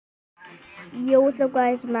Yo, what's up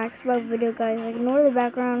guys, Max about video guys, ignore the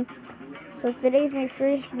background. So today's my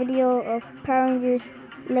first video of Power Rangers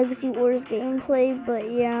Legacy Wars gameplay,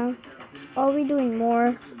 but yeah, I'll be doing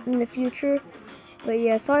more in the future. But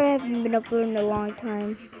yeah, sorry I haven't been uploading in a long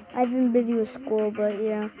time. I've been busy with school, but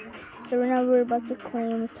yeah. So right now we're about to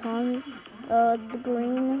claim Tom, the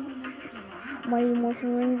green Mighty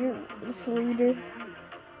Morphin Ranger, this leader.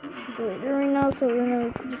 Right now, so we're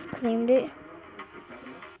gonna just claimed it.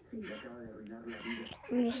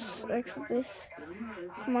 Let me just exit this.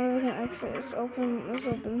 Come on, we can exit. Let's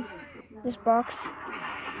open this box.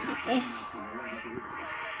 I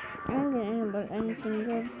don't get anything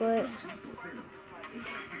good, but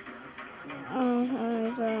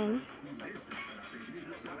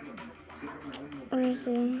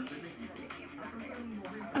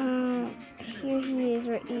here he is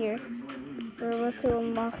right here. We're about to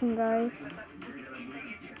unlock him, guys.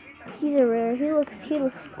 He's a rare. He looks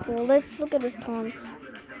cool. Let's look at his taunts.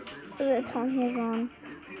 Look at the taunt he has on.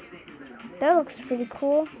 That looks pretty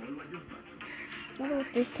cool. What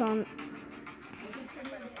about this taunt?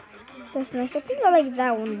 That's nice. I think I like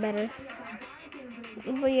that one better.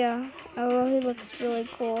 But yeah, oh, he looks really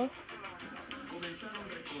cool.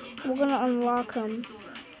 We're gonna unlock him.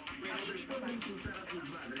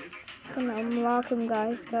 Guys. We're gonna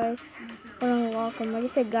unlock him. Like I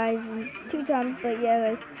said, guys, 2 times. But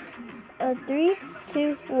yeah, guys. 3,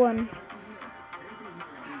 2, 1.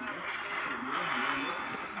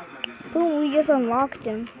 Boom! We just unlocked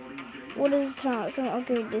him. What is the taunt? So I'm gonna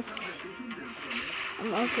upgrade this. I'm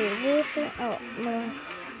gonna upgrade this. Oh, I'm gonna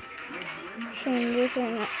change this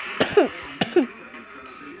right now.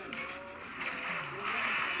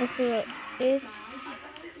 Let's see what it's.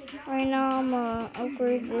 Right now I'm gonna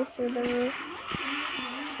upgrade this or whatever.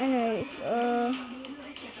 Anyways,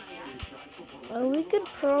 we could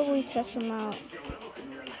probably test him out.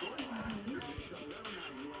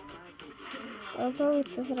 I'll probably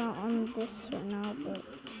test it out on this right now, but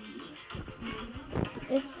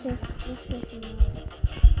it's just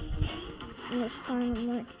let's find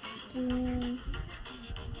what I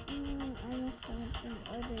must find some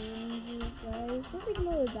other rangers, guys. Just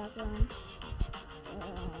ignore the background.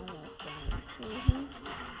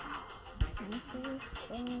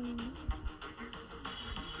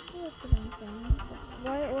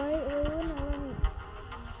 Why wouldn't it let me?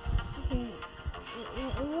 Okay,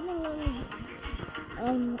 it wouldn't let me.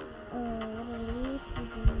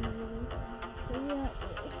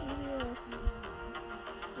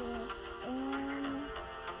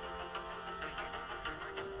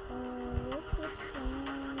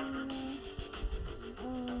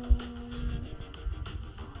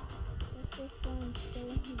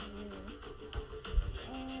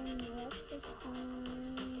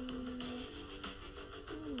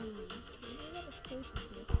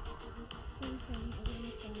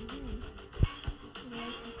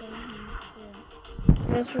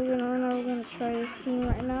 Yes, we're gonna try this team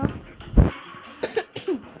right now.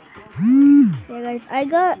 Yeah, guys,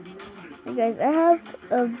 I have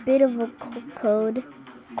a bit of a cold.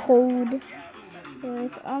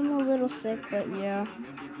 Yes, I'm a little sick, but yeah,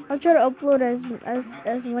 I'll try to upload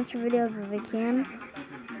as much videos as I can.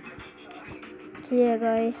 So yeah,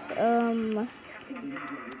 guys,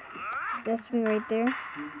 that's me right there.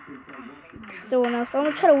 So now, I'm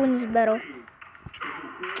gonna try to win this battle.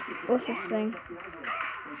 What's this thing?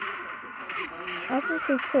 That's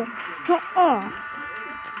pretty cool. Look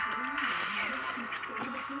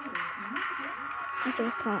at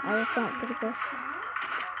this taunt. Oh, this taunt pretty cool.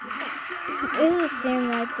 This is the same,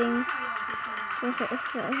 I think. Oh shit, I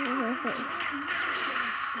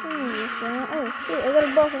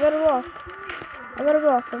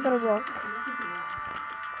got a block.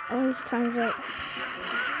 Oh, these times out.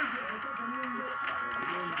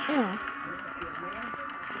 Yeah.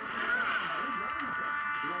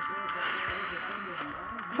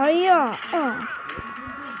 Hiya!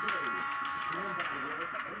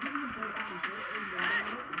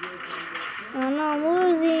 Oh no, I'm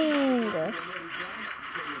losing.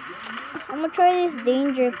 I'm gonna try this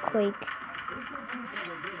danger quake.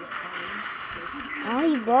 Oh,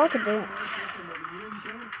 he blocked it.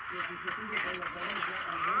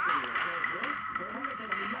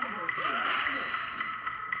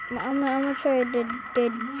 I'm gonna try the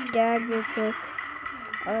dagger quake.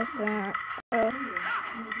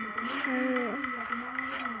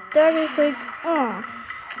 Dagger quake. I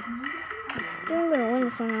think I'm gonna win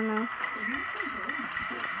this one right now.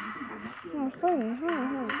 Oh, sorry.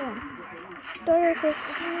 Dagger quake.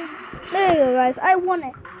 There you go, guys. I won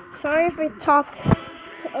it. Sorry if I talk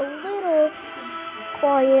a little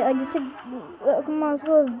Oh yeah, I just took, come on, let's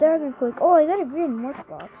go dagger quick. Oh, I got a green morph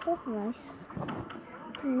box. That's nice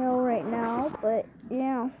to know right now, but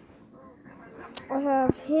yeah. I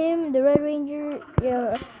have him, the Red Ranger.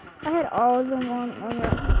 Yeah, I had all of them on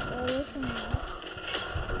that.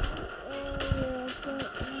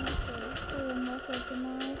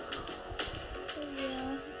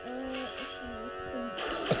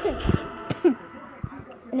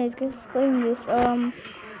 And it's just playing this I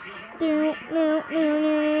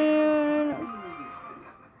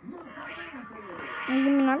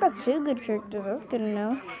mean, I got 2 good characters. That's good to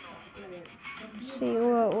know. Let's see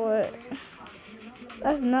what. I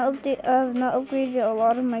have not upgraded a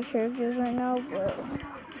lot of my characters right now, but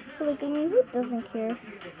like, I mean, who doesn't care?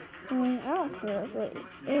 I mean, I don't care, but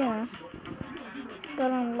yeah.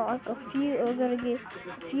 Gotta unlock a few. I gotta get a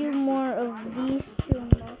few more of these to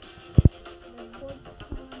unlock.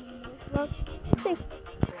 Say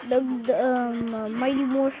the Mighty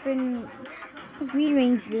Morphin Green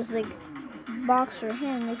Ranger's like box or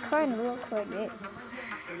him. It kind of looks like it.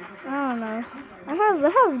 I don't know. I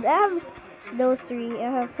have those 3. I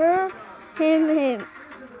have her, him,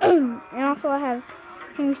 and also I have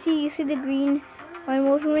him. You see the green Mighty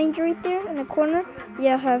Morphin Ranger right there in the corner?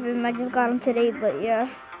 Yeah, I have him. I just got him today, but yeah.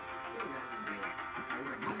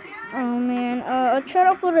 Oh man, I'll try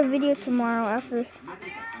to upload a video tomorrow after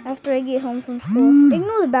I get home from school.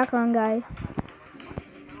 Ignore the background, guys.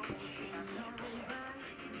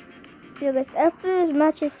 Yeah, guys. After this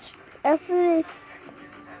match is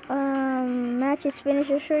finished,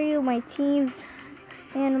 I'll show you my teams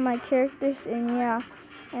and my characters, and yeah,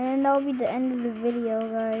 and that'll be the end of the video,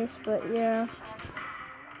 guys. But yeah,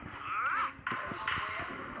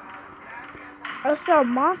 I saw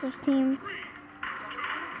Monster's team.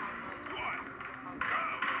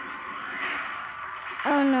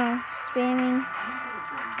 Oh no, spamming.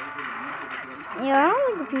 Yeah, I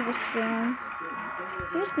don't like the people spam.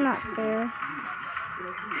 It's just not fair.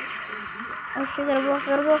 Oh shit, gotta block.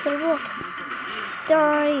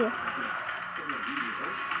 Die!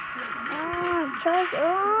 Ah, charge!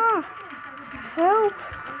 Ah! Help!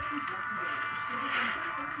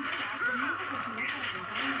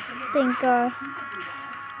 Thank God.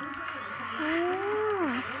 Ah.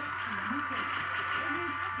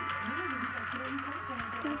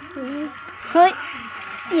 Hi!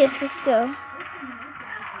 Yes, let's go.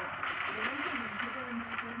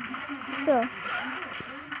 Let's go.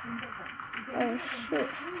 Oh shit.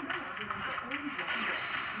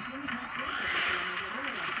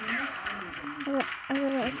 I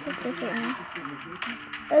gotta equip this right now.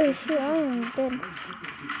 Oh shit, I am dead.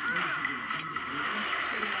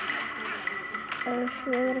 Oh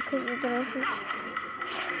shit, I gotta equip it.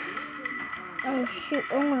 Oh shit,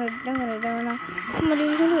 I'm gonna die now. Come on, dude,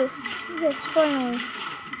 we can do this. Yes, finally.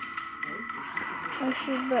 Oh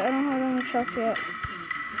shit, but I don't have any chops yet.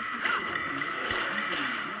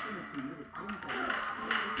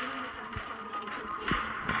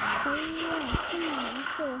 Oh yeah, come on,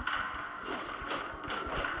 let's go.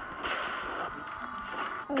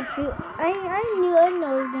 Oh shoot, I know I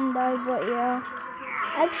was gonna die, but yeah.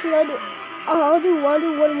 Actually, I'll do one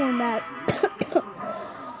more map.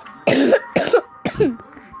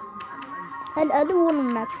 And I'll do one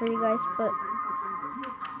more match for you guys, but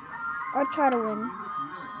I'll try to win.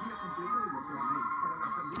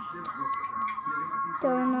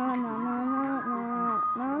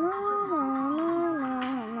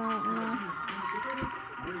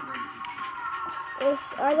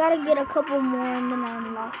 I gotta get a couple more and then I'll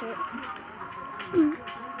unlock it.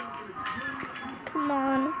 Come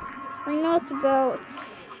on. I know it's about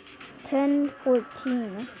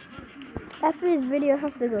 10:14. After this video, I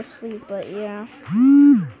have to go sleep, but yeah.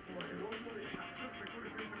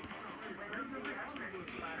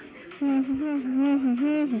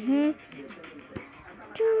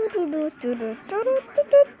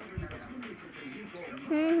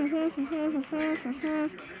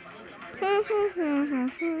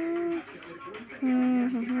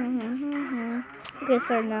 Okay,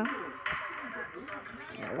 start now.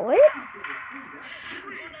 What?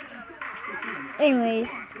 Anyways,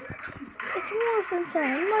 it's Morphin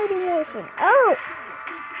time. Mighty Morphin. Oh!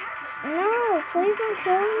 No, please don't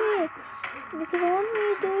show me. Because all I'm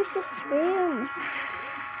gonna do is just spam.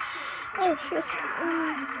 Oh, shit.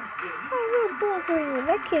 Oh, block over.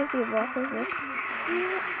 That can't be a block over.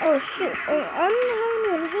 Oh, shit. Oh, I don't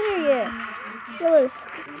even hit her yet. Look.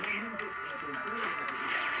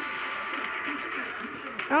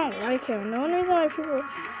 I don't like him. No one reason why people...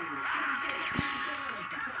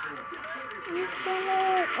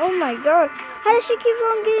 Oh my god. How does she keep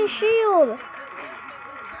on getting shield?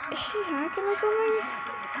 Is she hacking or something?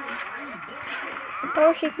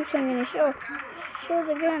 Oh, she keeps on getting shield. Shield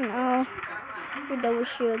again. Oh, we double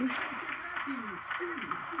shield.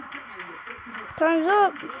 Time's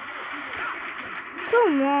up.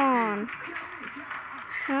 Come on.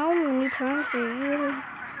 How many times are you?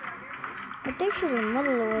 I think she's a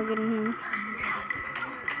mother lower getting him.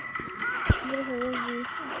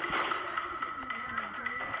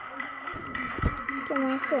 Come on,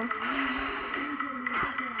 let's go.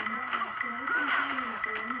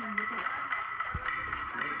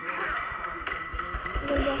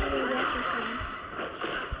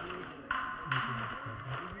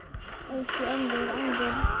 Oh shit, I'm good.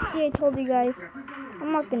 See, I told you guys,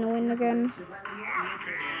 I'm not gonna win again.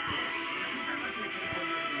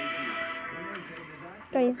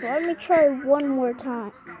 Guys, let me try one more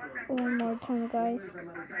time. Guys.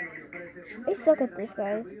 I suck at this,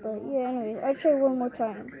 guys, but yeah, anyways, I'll try one more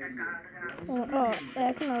time. Oh, yeah,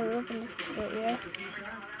 I can already open this, but yeah.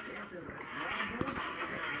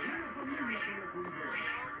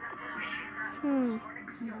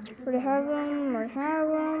 Already have them.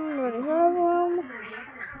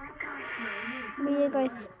 But yeah,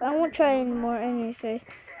 guys, I won't try anymore anyways, guys.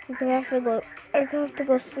 I have to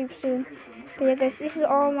go sleep soon. But yeah, guys, this is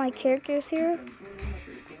all my characters here.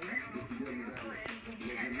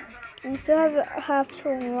 I still have to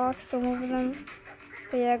unlock some of them.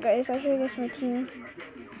 But yeah, guys, I'll show you guys my team.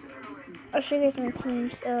 This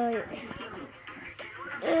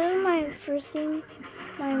is my first team.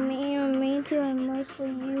 My main team I mostly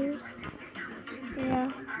use.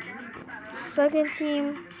 Yeah. Second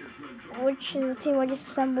team, which is the team I just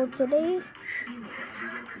assembled today.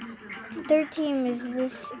 Third team is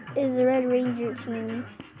the Red Ranger team.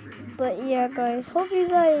 But yeah, guys, hope you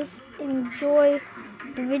guys enjoy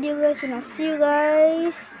the video, guys, and I'll see you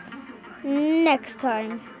guys next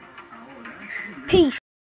time. Peace.